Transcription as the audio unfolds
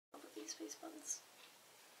these face buns.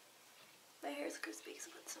 My hair is crispy because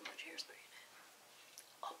I put so much hairspray in it.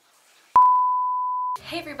 Oh.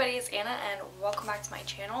 Hey everybody, it's Anna and welcome back to my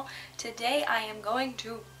channel. Today I am going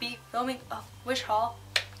to be filming a wish haul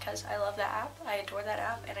because I love that app. I adore that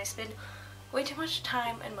app and I spend way too much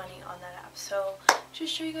time and money on that app. So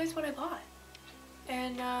just show you guys what I bought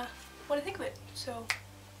and what I think of it. So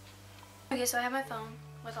okay, so I have my phone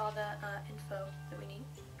with all the info that we need.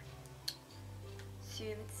 So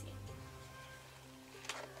let's see.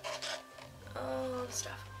 Oh,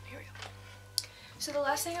 stuff. Here we go. So the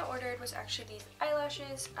last thing I ordered was actually these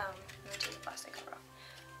eyelashes. Let me take the plastic cover off.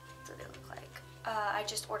 That's what they look like. I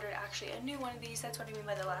just ordered actually a new one of these. That's what I mean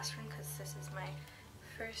by the last one, because this is my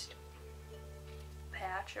first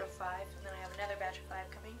batch of 5, and then I have another batch of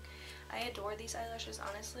 5 coming. I adore these eyelashes,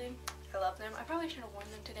 honestly. I love them. I probably should have worn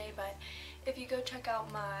them today, but if you go check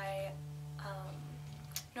out my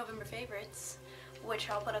November favorites, which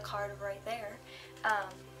I'll put a card right there,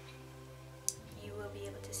 you will be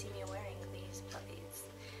able to see me wearing these puppies.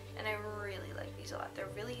 And I really like these a lot. They're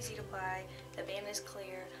really easy to apply. The band is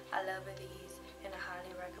clear. I love these and I highly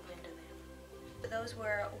recommend them. Those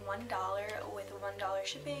were $1 with $1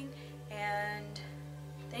 shipping, and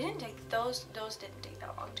they didn't take those didn't take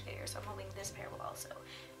that long to get here, so I'm hoping this pair will also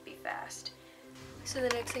be fast. So the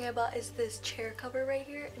next thing I bought is this chair cover right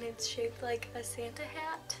here, and it's shaped like a Santa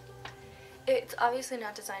hat. It's obviously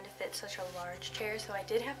not designed to fit such a large chair, so I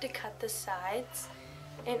did have to cut the sides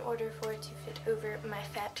in order for it to fit over my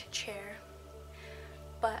fat chair.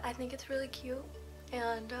 But I think it's really cute,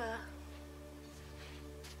 and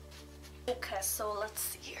okay, so let's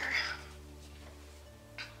see here.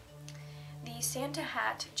 The Santa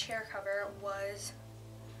hat chair cover was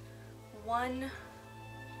 $1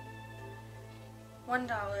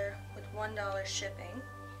 with $1 shipping.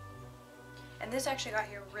 And this actually got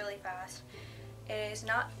here really fast. It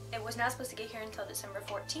was not supposed to get here until December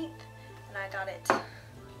 14th, and I got it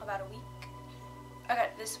about a week. I got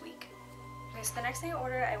it this week. Okay, so the next thing I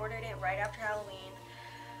ordered it right after Halloween.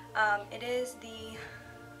 It is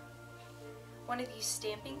one of these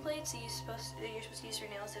stamping plates that you're supposed to use for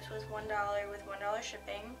nails. This was $1 with $1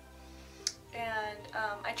 shipping, and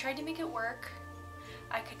I tried to make it work.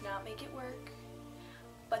 I could not make it work,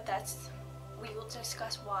 but we will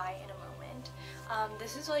discuss why in a moment.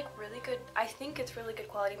 This is like really good. I think it's really good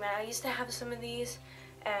quality. Man, I used to have some of these,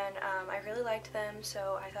 and I really liked them,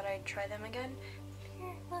 so I thought I'd try them again.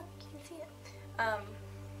 Here, look, you can see it.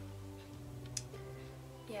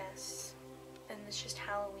 Yes. And it's just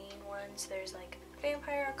Halloween ones. There's like a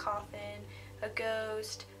vampire, a coffin, a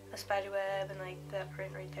ghost, a spiderweb, and like that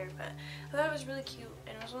print right there. But I thought it was really cute,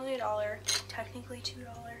 and it was only $1, technically $2.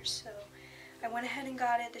 So I went ahead and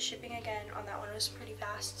got it. The shipping again on that one was pretty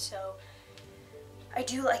fast, so I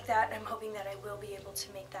do like that, and I'm hoping that I will be able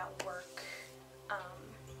to make that work.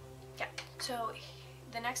 Yeah. So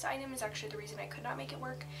the next item is actually the reason I could not make it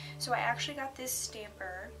work. So I actually got this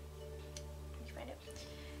stamper. Let me find it.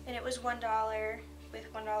 And it was $1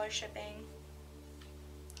 with $1 shipping,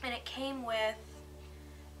 and it came with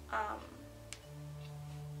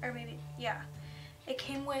it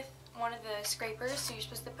came with one of the scrapers, so you're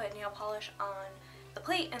supposed to put nail polish on the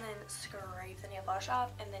plate and then scrape the nail polish off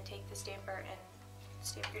and then take the stamper and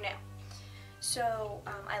stamp your nail. So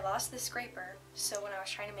I lost the scraper, so when I was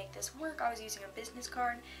trying to make this work, I was using a business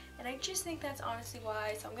card, and I just think that's honestly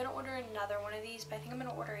why. So I'm going to order another one of these, but I think I'm going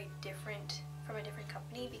to order from a different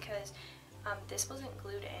company, because this wasn't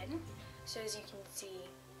glued in. So as you can see,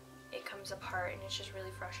 it comes apart, and it's just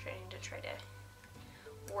really frustrating to try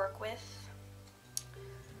to work with.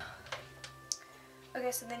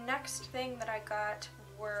 Okay, so the next thing that I got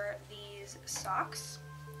were these socks,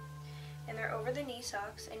 and they're over the knee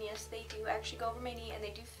socks, and yes, they do actually go over my knee, and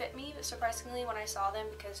they do fit me, but surprisingly when I saw them,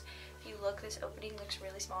 because if you look, this opening looks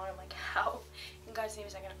really small, and I'm like, how in God's name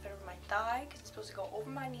is that going to fit over my thigh, because it's supposed to go over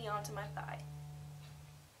my knee onto my thigh.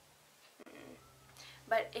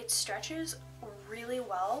 But it stretches really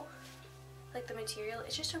well, like the material.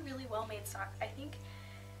 It's just a really well made sock. I think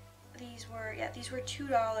these were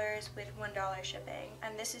 $2 with $1 shipping,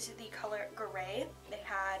 and this is the color gray. They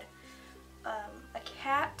had a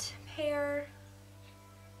cat pair,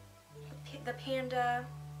 the panda,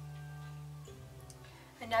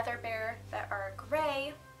 another bear that are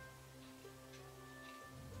gray,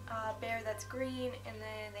 a bear that's green, and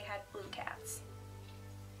then they had blue cats.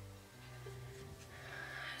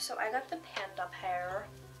 So I got the panda pair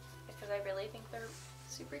because I really think they're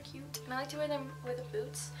super cute, and I like to wear them with the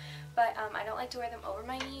boots, but I don't like to wear them over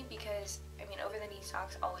my knee, because I mean over the knee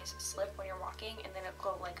socks always slip when you're walking, and then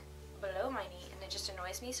it'll go like below my knee, and it just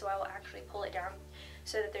annoys me, so I will actually pull it down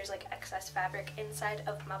so that there's like excess fabric inside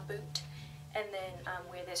of my boot, and then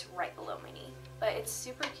wear this right below my knee. But it's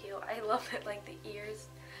super cute. I love it, like the ears.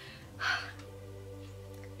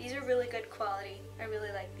 These are really good quality. I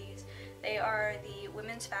really like these. They are the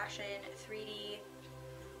Women's Fashion 3D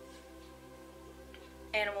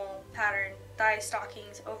animal pattern thigh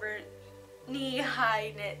stockings over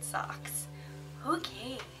knee-high knit socks.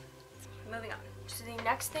 Okay, moving on. So the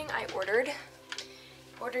next thing I ordered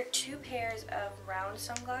 2 pairs of round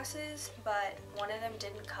sunglasses, but one of them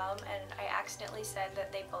didn't come, and I accidentally said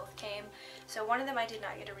that they both came. So one of them I did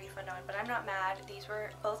not get a refund on, but I'm not mad.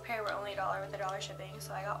 Both pair were only $1 with $1 shipping,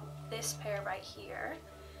 so I got this pair right here.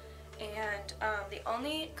 And the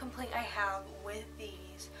only complaint I have with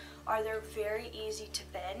these are they're very easy to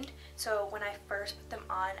bend. So when I first put them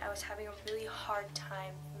on, I was having a really hard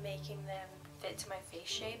time making them fit to my face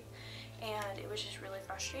shape, and it was just really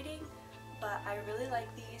frustrating. But I really like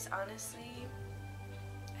these, honestly.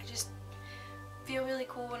 I just feel really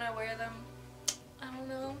cool when I wear them. I don't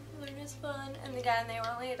know, they're just fun. And again, they were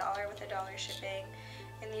only $1 with $1 shipping.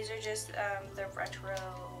 And these are just the retro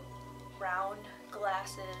round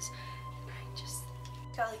glasses. I just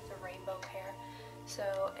got like the rainbow pair.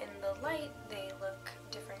 So in the light, they look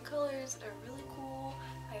different colors. They're really cool.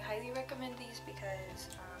 I highly recommend these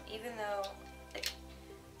because even though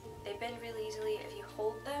they bend really easily, if you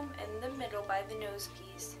hold them in the middle by the nose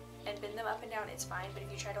piece and bend them up and down, it's fine. But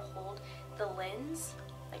if you try to hold the lens,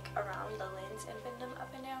 like around the lens, and bend them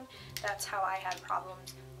up and down, that's how I had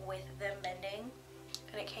problems with them bending.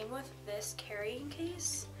 And it came with this carrying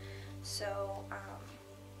case. So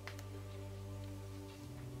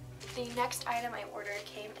the next item I ordered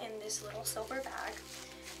came in this little silver bag,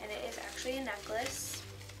 and it is actually a necklace.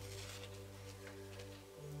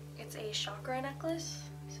 It's a chakra necklace.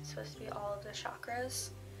 It's supposed to be all of the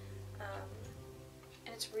chakras,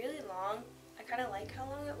 and it's really long. I kind of like how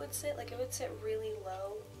long it would sit. Like, it would sit really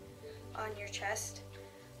low on your chest,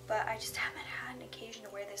 but I just haven't had an occasion to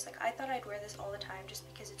wear this. Like, I thought I'd wear this all the time just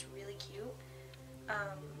because it's really cute,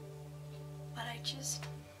 but it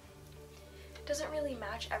doesn't really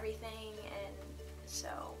match everything, and so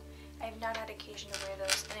I've not had occasion to wear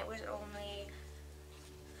those. And it was only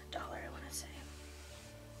 $1, I want to say.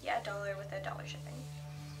 Yeah, $1 with $1 shipping.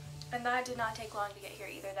 And that did not take long to get here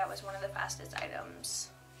either. That was one of the fastest items.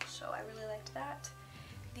 So I really liked that.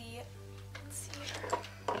 Let's see here.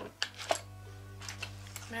 I'm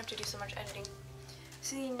gonna have to do so much editing.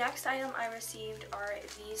 So the next item I received are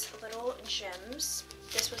these little gems.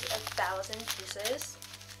 This was 1,000 pieces.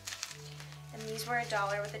 And these were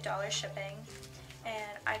 $1 with $1 shipping.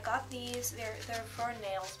 And I got these, they're for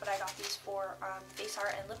nails, but I got these for face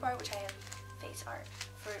art and lip art, which I have face art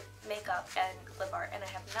for makeup and lip art, and I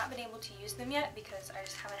have not been able to use them yet because I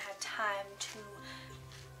just haven't had time to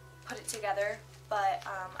put it together. But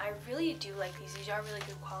I really do like these. These are really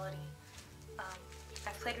good quality.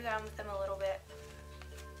 I've played around with them a little bit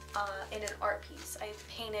in an art piece. I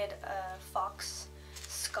painted a fox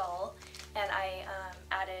skull, and I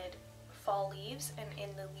added fall leaves, and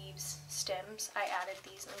in the leaves stems I added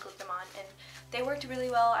these and glued them on, and they worked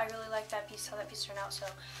really well. I really liked that piece, how that piece turned out, so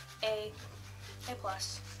A+.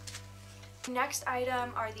 Next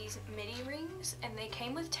item are these midi rings, and they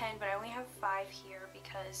came with 10, but I only have 5 here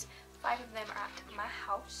because 5 of them are at my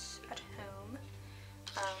house at home.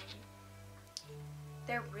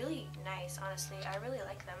 They're really nice, honestly. I really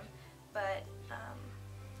like them, but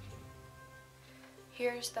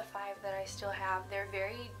here's the 5 that I still have. They're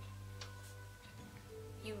very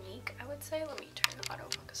unique, I would say. Let me turn the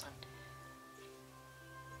autofocus on.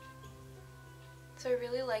 So I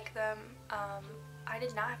really like them. I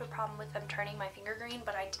did not have a problem with them turning my finger green,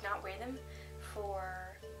 but I did not wear them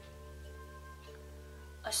for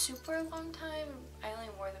a super long time. I only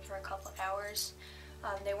wore them for a couple of hours.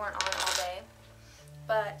 They weren't on all day,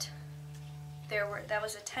 but that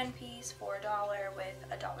was a 10-piece for $1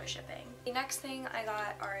 with $1 shipping. The next thing I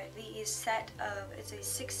got are these it's a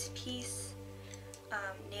 6-piece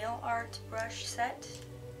nail art brush set.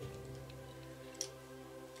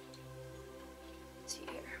 Let's see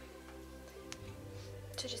here.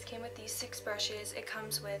 So it just came with these 6 brushes. It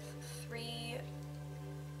comes with 3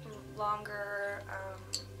 longer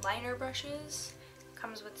liner brushes. It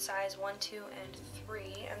comes with size 1, 2, and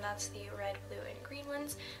 3, and that's the red, blue, and green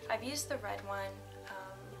ones. I've used the red one.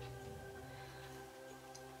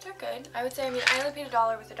 They're good. I would say, I only paid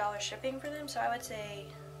 $1 with $1 shipping for them, so I would say,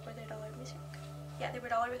 were they $1? Let me see. Yeah, they were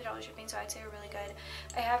 $1 with $1 shipping, so I'd say they're really good.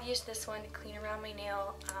 I have used this one to clean around my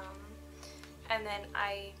nail, and then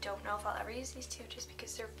I don't know if I'll ever use these 2 just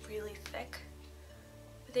because they're really thick.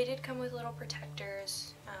 But they did come with little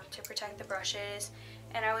protectors to protect the brushes,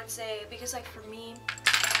 And I would say, because like for me,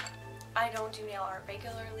 I don't do nail art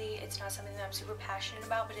regularly. It's not something that I'm super passionate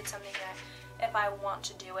about, but it's something that if I want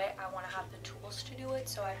to do it, I want to have the tools to do it.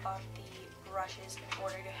 So I bought the brushes in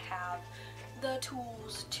order to have the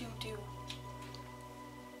tools to do.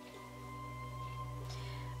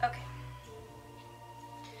 Okay.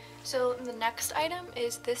 So the next item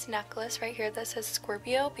is this necklace right here that says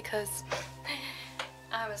Scorpio, because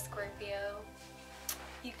I'm a Scorpio.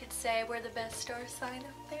 You could say we're the best star sign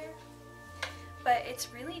up there. But it's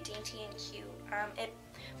really dainty and cute.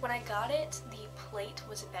 When I got it, the plate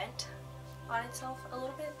was bent on itself a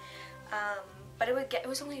little bit, but it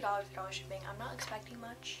was only $1 for $1 shipping. I'm not expecting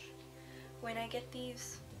much when I get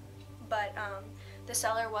these, but the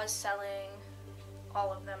seller was selling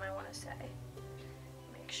all of them, I want to say.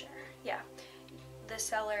 Make sure. Yeah, the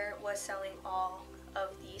seller was selling all of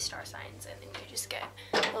the star signs, and then you just get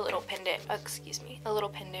a little pendant, a little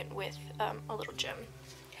pendant with a little gem.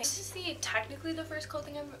 Okay. This is technically the first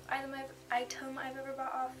clothing item I've ever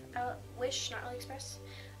bought off Wish, not AliExpress,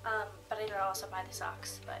 but I did also buy the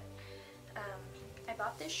socks. But I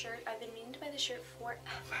bought this shirt. I've been meaning to buy this shirt forever.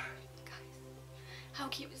 Guys, how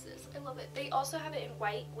cute is this? I love it. They also have it in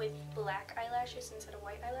white with black eyelashes instead of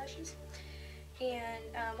white eyelashes.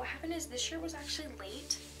 And what happened is this shirt was actually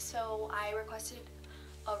late, so I requested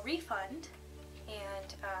a refund,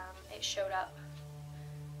 and it showed up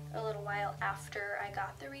a little while after I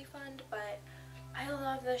got the refund. But I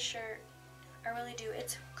love this shirt. I really do.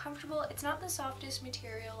 It's comfortable. It's not the softest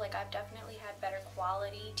material. Like, I've definitely had better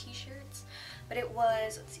quality t-shirts, but it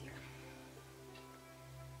was, let's see here,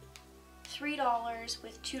 $3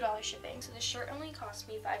 with $2 shipping. So the shirt only cost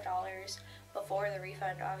me $5 before the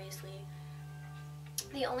refund, obviously.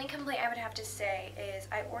 The only complaint I would have to say is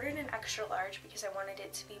I ordered an extra large because I wanted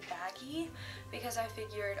it to be baggy, because I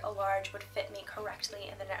figured a large would fit me correctly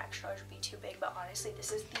and then an extra large would be too big. But honestly,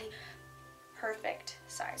 this is the perfect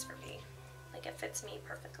size for me. Like, it fits me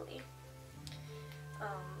perfectly.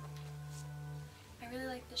 I really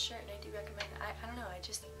like this shirt and I do recommend it. I don't know,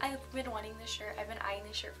 I've been wanting this shirt. I've been eyeing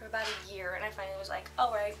this shirt for about a year, and I finally was like,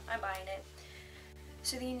 alright, I'm buying it.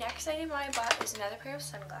 So the next item I bought is another pair of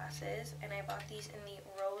sunglasses, and I bought these in the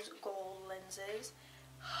rose gold lenses.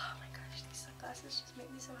 Oh my gosh, these sunglasses just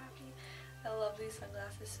make me so happy. I love these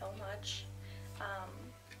sunglasses so much.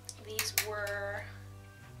 These were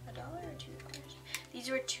 $1 or $2? These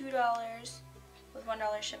were $2 with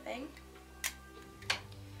 $1 shipping.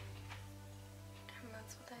 And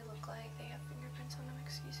that's what they look like. They have fingerprints on them,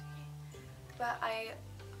 excuse me. But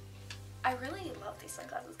I really love these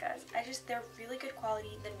sunglasses, guys. They're really good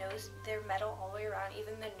quality. The nose, they're metal all the way around.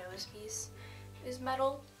 Even the nose piece is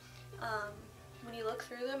metal. When you look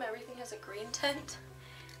through them, everything has a green tint,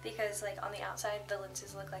 because like on the outside, the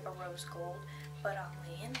lenses look like a rose gold, but on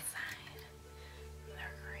the inside,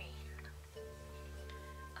 they're green.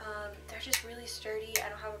 They're just really sturdy. I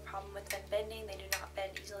don't have a problem with them bending. They do not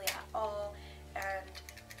bend easily at all, and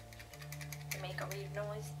they make a weird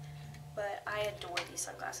noise. But I adore these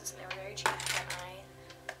sunglasses, and they were very cheap, and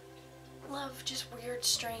I love just weird,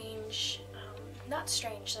 strange, not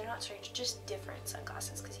strange, they're not strange, just different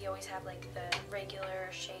sunglasses, because you always have like the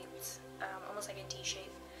regular shapes, almost like a D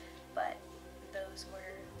shape, but those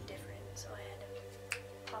were different, so I had to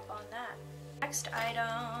pop on that. Next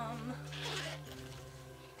item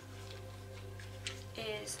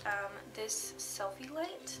is this selfie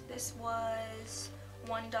light. This was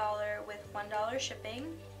 $1 with $1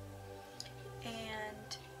 shipping.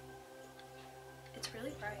 And it's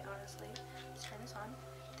really bright, honestly. Let's turn this on.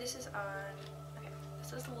 This is on, okay,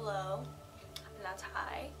 this is low, and that's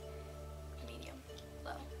high, medium,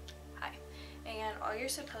 low, high. And all you're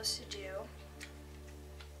supposed to do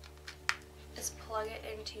is plug it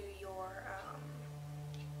into your,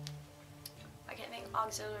 I can't think,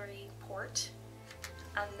 auxiliary port,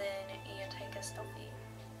 and then you take a selfie,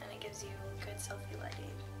 and it gives you good selfie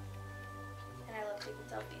lighting. And I love taking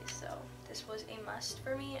selfies, so this was a must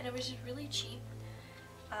for me, and it was just really cheap,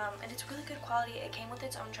 and it's really good quality. It came with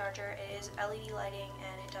its own charger. It is LED lighting,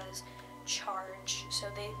 and it does charge, so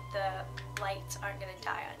the lights aren't going to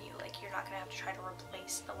die on you. Like, you're not going to have to try to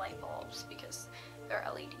replace the light bulbs because they're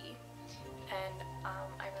LED, and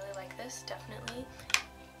I really like this. Definitely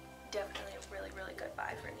a really, really good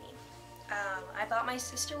buy for me. I bought my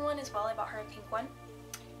sister one as well. I bought her a pink one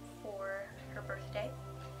for her birthday.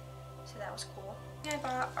 So that was cool. I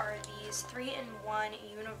bought are these 3-in-1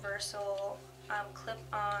 universal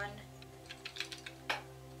clip-on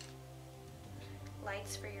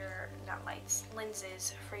lights for your,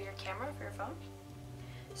 lenses for your camera, for your phone.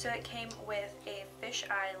 So it came with a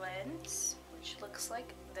fisheye lens, which looks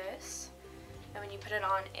like this. And when you put it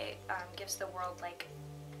on, it gives the world like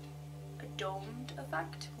a domed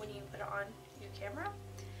effect when you put it on your camera.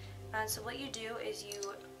 And so what you do is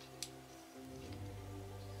you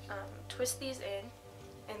twist these in,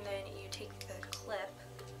 and then you take the clip,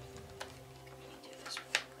 let me do this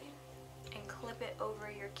really quickly, and clip it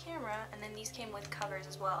over your camera. And then these came with covers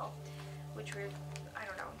as well, which were, I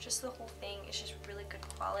don't know, just the whole thing is just really good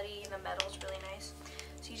quality, and the metal's really nice.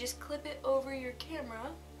 So you just clip it over your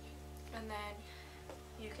camera, and then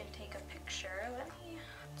you can take a picture. Let's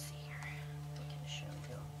see here, I can show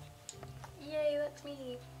you. Yay, that's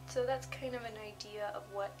me. So that's kind of an idea of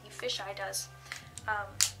what the fisheye does.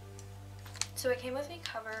 So it came with a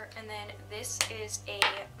cover, and then this is a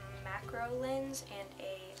macro lens and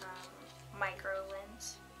a micro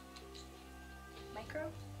lens.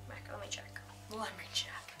 Micro? Macro, let me check.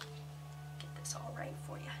 Get this all right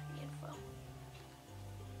for you, the info.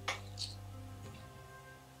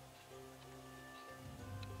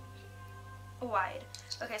 Wide.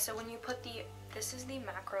 Okay, so when you put this is the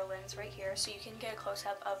macro lens right here, so you can get a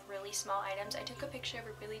close-up of really small items. I took a picture of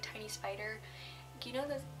a really tiny spider. You know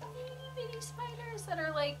those bitty spiders that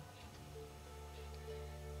are like,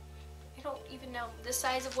 I don't even know, the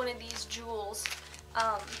size of one of these jewels.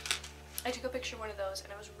 I took a picture of one of those,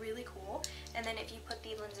 and it was really cool. And then if you put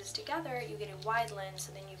the lenses together, you get a wide lens,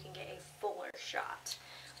 so then you can get a fuller shot.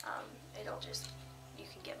 You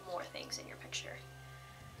can get more things in your picture.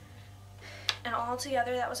 And all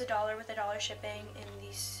together, that was $1 with $1 shipping in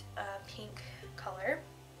this pink color.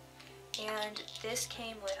 And this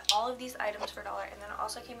came with all of these items for $1, and then it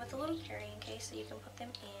also came with a little carrying case so you can put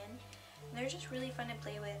them in. And they're just really fun to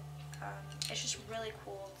play with. It's just really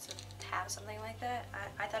cool to have something like that.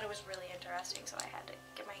 I thought it was really interesting, so I had to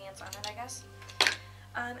get my hands on it, I guess.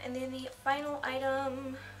 And then the final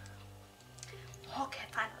item, okay,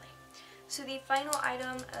 finally. So the final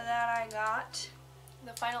item that I got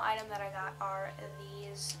are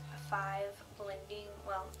these 5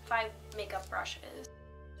 makeup brushes.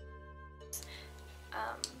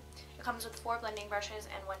 It comes with 4 blending brushes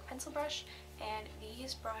and 1 pencil brush, and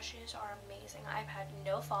these brushes are amazing. I've had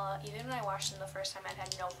no fallout. Even when I washed them the first time, I've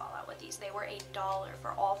had no fallout with these. They were $1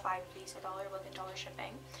 for all 5 of these, $1 with $1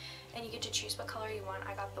 shipping, and you get to choose what color you want.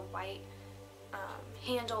 I got the white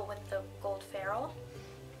handle with the gold ferrule,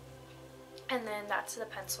 and then that's the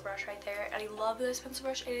pencil brush right there. I love this pencil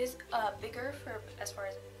brush. It is bigger for as far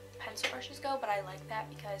as pencil brushes go, but I like that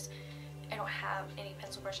because I don't have any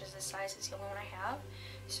pencil brushes this size. It's the only one I have.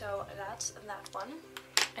 So that's that one.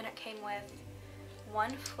 And it came with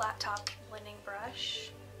 1 flat top blending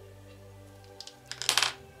brush,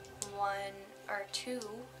 2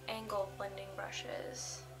 angle blending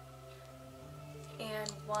brushes, and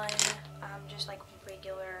 1 just like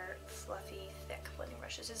regular fluffy thick blending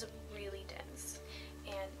brush. This is really dense,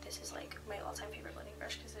 and this is like my all-time favorite blending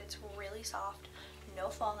brush because it's really soft, no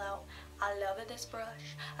fallout. I love this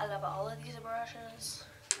brush. I love all of these brushes.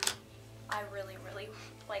 I really, really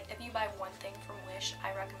like, if you buy one thing from Wish,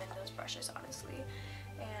 I recommend those brushes, honestly.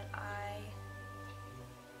 And I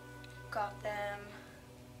got them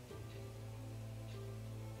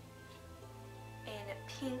in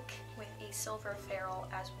pink with a silver ferrule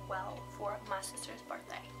as well for my sister's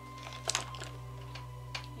birthday.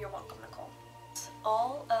 You're welcome, Nicole.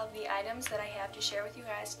 All of the items that I have to share with you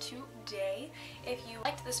guys today. If you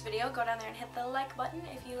liked this video, go down there and hit the like button.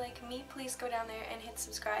 If you like me, please go down there and hit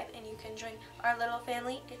subscribe, and you can join our little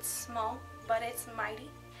family. It's small, but it's mighty.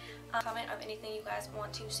 Comment of anything you guys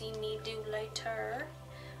want to see me do later.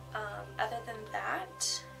 Other than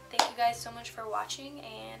that, thank you guys so much for watching,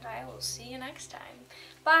 and I will see you next time.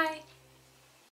 Bye!